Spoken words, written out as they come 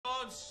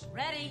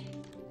Ready?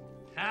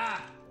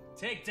 Ha!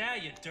 Take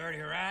that, you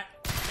dirty rat!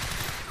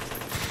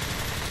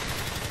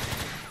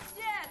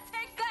 Yeah,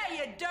 take that,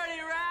 you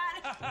dirty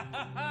rat!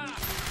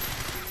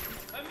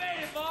 I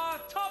made it, Ma!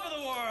 Top of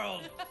the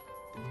world!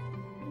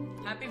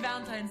 Happy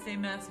Valentine's Day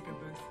Massacre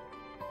Booth.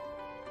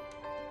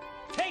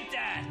 Take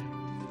that!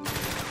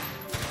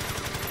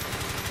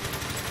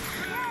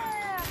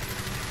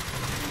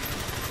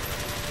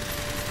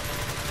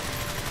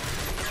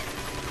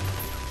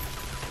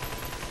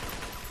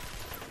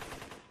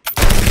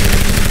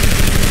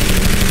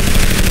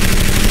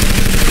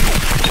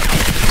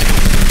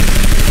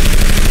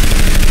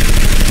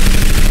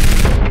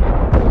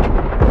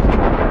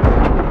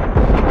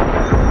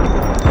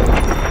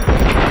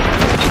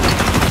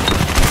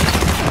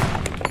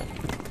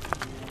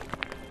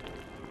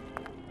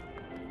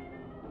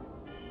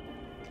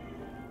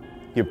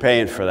 You're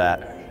paying for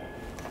that.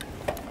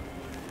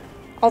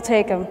 I'll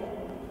take him.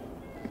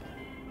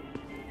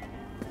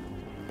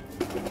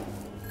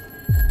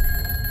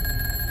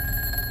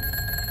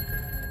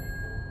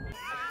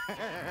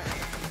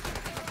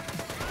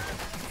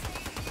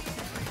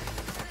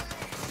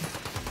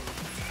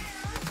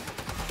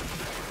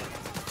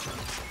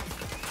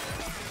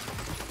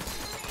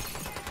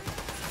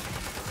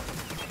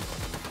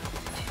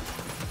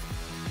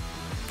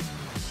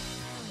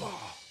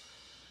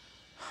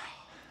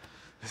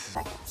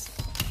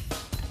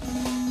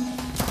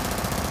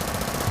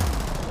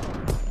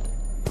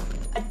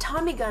 A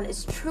Tommy gun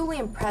is truly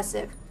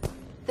impressive.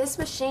 This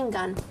machine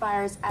gun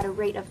fires at a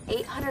rate of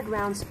 800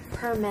 rounds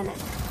per minute.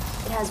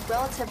 It has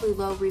relatively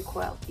low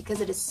recoil because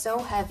it is so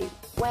heavy,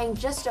 weighing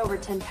just over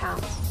 10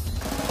 pounds.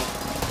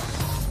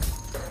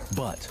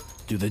 But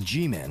do the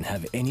G-men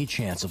have any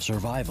chance of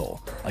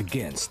survival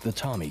against the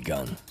Tommy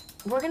gun?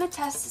 We're gonna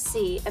test to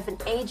see if an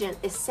agent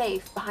is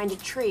safe behind a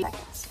tree.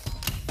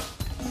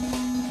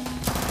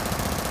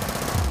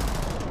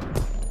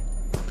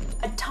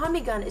 A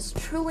Tommy gun is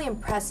truly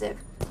impressive.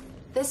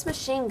 This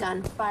machine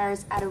gun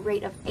fires at a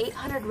rate of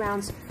 800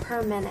 rounds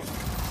per minute.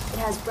 It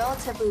has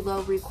relatively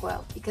low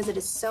recoil because it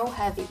is so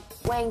heavy,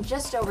 weighing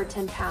just over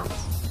 10 pounds.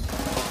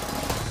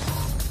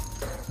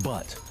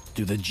 But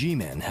do the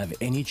G-men have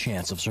any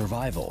chance of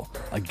survival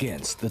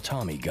against the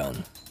Tommy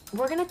gun?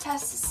 We're gonna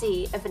test to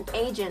see if an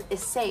agent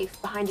is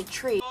safe behind a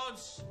tree.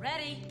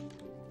 Ready?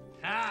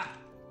 Ha!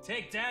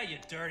 Take that, you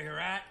dirty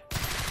rat!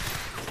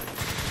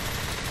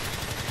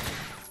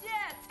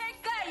 Yeah,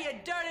 take that, you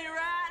dirty rat!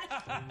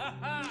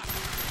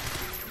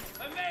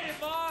 I made it,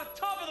 Ma!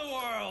 Top of the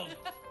world!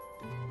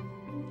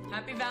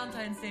 Happy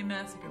Valentine's Day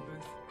Massacre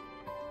Booth.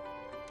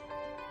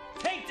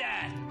 Take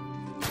that!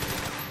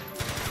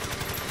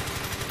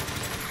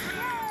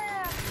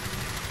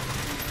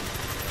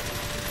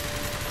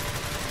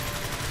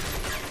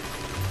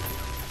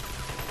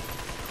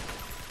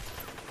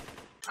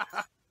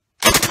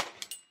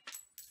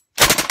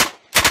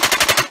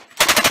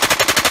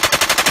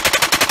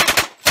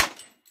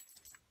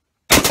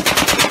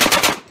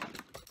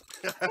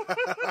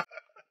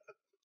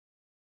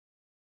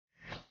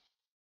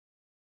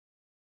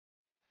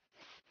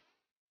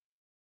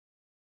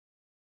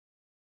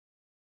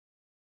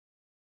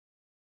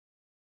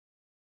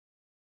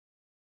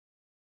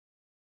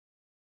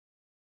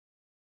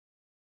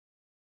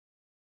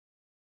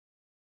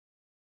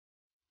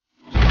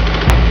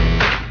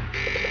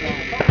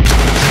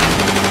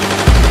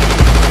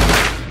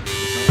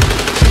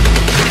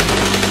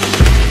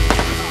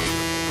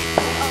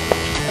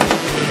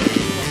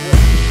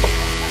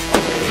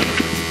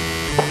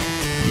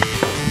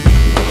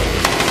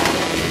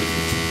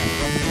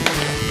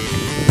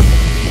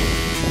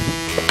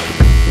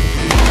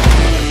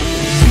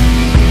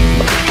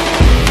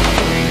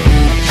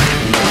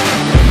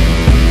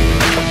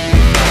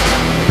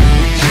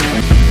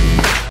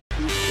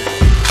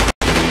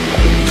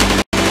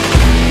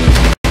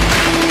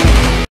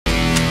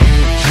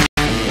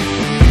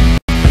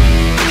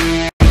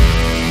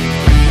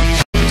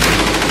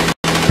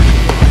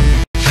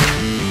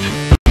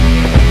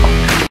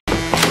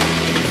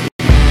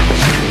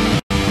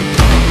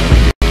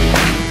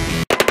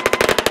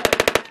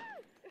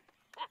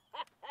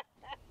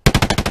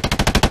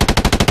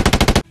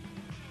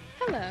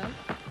 Hello,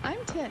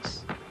 I'm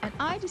Tish, and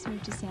I just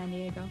moved to San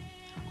Diego.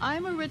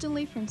 I'm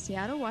originally from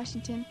Seattle,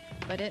 Washington,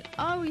 but it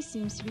always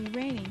seems to be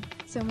raining,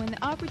 so when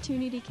the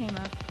opportunity came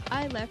up,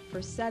 I left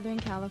for Southern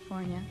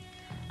California.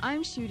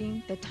 I'm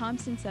shooting the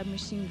Thompson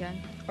submachine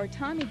gun, or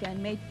Tommy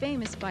gun, made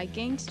famous by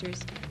gangsters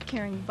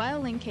carrying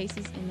violin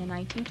cases in the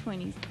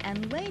 1920s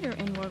and later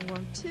in World War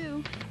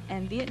II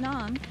and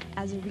Vietnam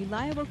as a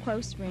reliable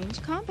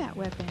close-range combat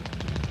weapon.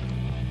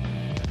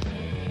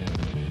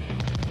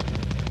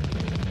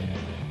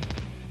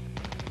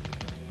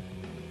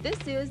 This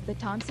is the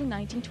Thompson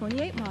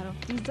 1928 model,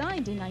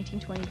 designed in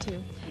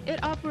 1922.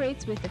 It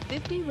operates with a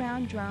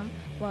 50-round drum,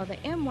 while the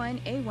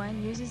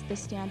M1A1 uses the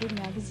standard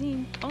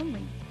magazine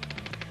only.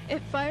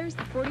 It fires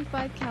the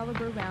 .45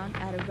 caliber round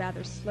at a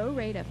rather slow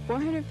rate of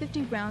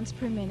 450 rounds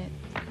per minute.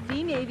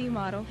 The Navy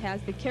model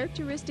has the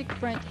characteristic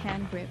front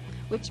hand grip,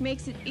 which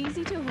makes it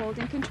easy to hold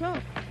and control.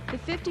 The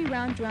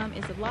 50-round drum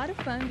is a lot of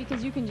fun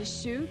because you can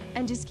just shoot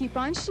and just keep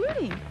on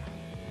shooting.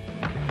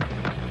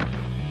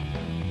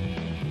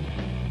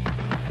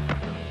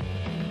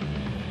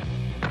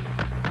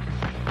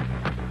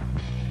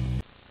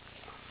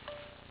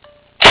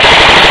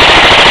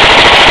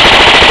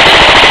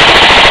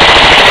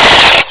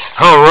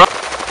 All right.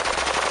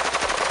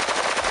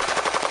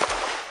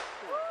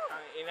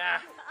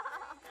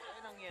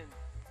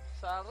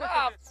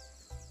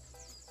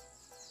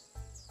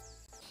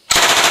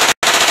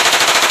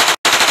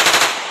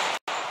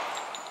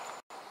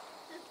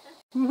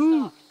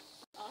 Woohoo!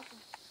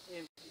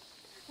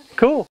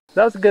 Cool.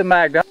 That was a good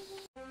mag, Don.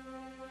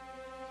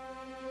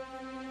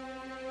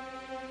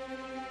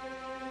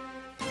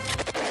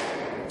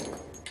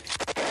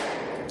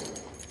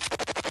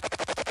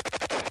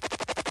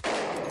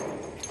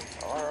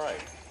 All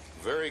right.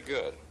 Very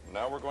good.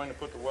 Now we're going to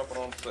put the weapon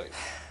on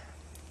safe.